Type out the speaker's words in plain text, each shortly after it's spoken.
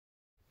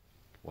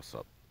What's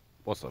up?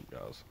 What's up,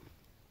 guys?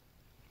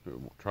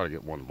 We'll try to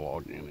get one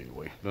vlog in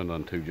anyway.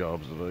 Done 2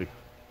 jobs today.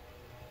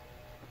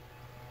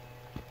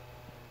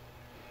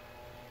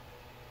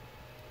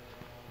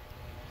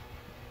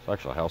 It's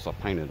actually a house I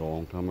painted a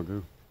long time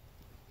ago.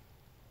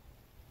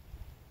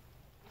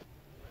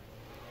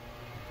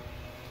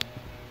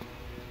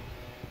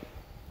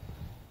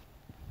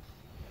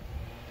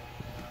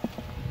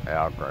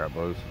 Yeah, I'll grab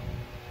those.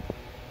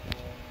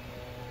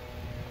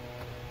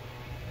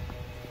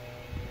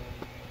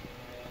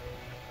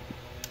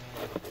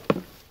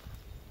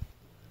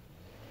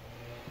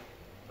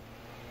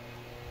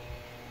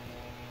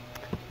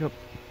 Yep.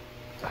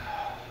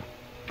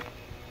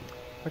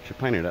 Actually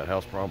painted that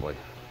house probably.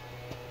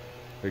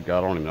 Good God,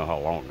 I don't even know how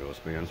long ago it's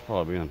been. It's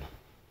probably been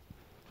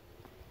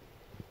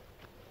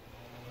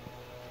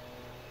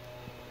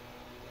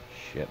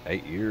shit,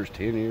 8 years,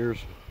 10 years.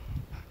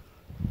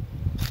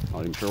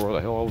 Not even sure where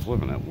the hell I was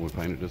living at when we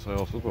painted this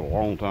house. It's been a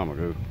long time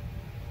ago.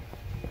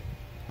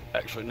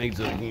 Actually needs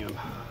it again.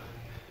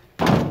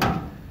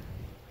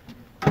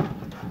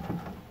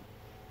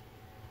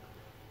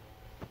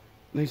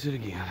 Needs it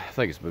again. I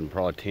think it's been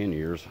probably 10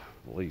 years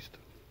at least.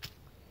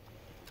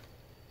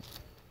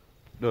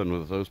 Done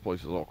with those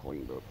places all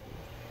cleaned up.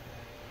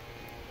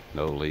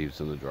 No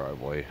leaves in the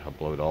driveway. I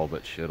blowed all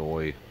that shit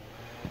away.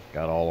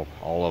 Got all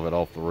of it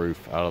off the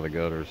roof, out of the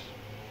gutters.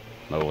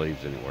 No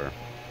leaves anywhere.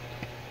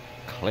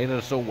 Clean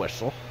as a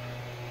whistle.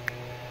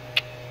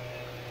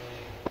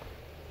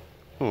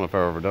 I don't know if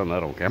I've ever done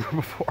that on camera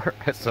before.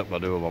 That's something I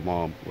do with my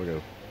mom. We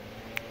go.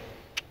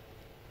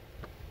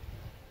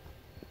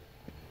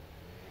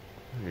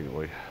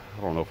 Anyway,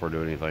 I don't know if we're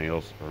doing anything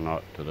else or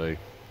not today.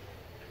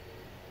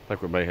 I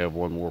think we may have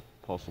one more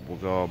possible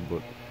job,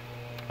 but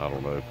I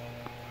don't know.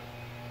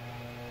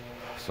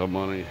 Some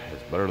money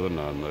is better than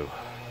none, though.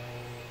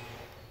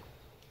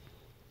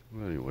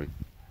 Anyway,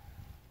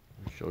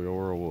 I'll show you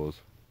where I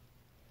was.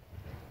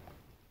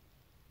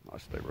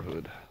 Nice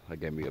neighborhood. They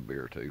gave me a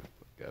beer too.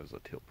 That was a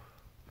tip.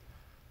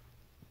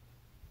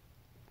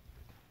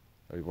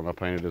 Hey, when I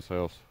painted this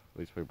house,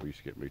 these people used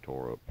to get me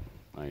tore up.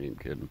 I ain't even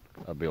kidding.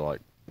 I'd be like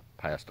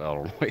passed out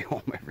on the way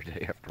home every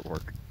day after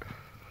work.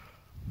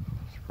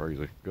 It's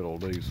crazy. Good old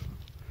days.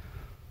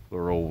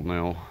 They're old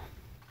now.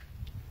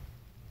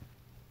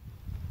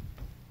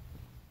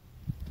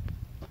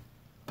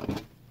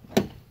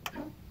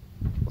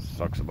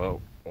 Sucks about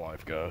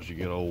life, guys. You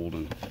get old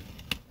and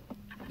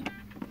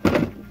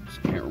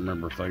just can't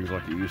remember things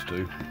like you used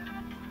to.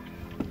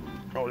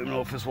 I don't even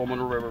know if this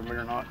woman remembered me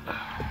or not.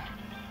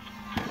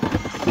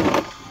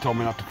 Told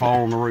me not to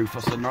fall on the roof.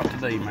 I said, not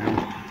today,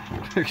 ma'am.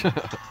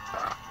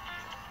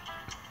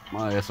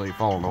 My ass ain't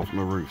falling off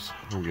no roofs.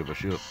 I don't give a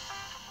shit.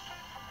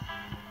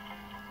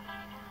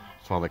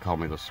 That's why they call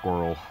me the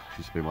squirrel.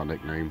 Used to be my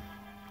nickname.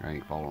 I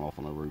ain't falling off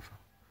on no roof.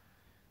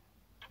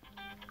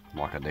 I'm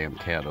like a damn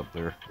cat up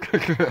there.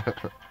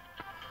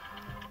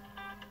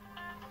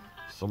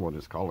 Someone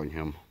is calling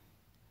him.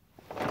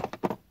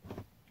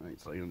 I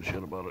ain't saying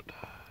shit about it.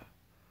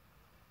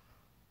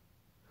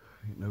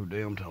 Ain't no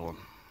damn telling.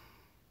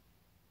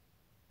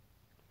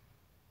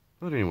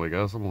 But anyway,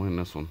 guys, I'm gonna end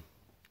this one.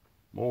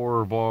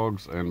 More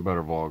vlogs and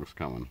better vlogs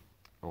coming.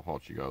 I'll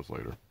talk to you guys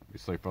later. Be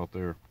safe out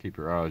there. Keep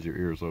your eyes, your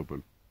ears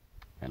open.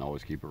 And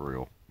always keep it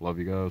real. Love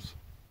you guys.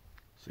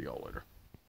 See y'all later.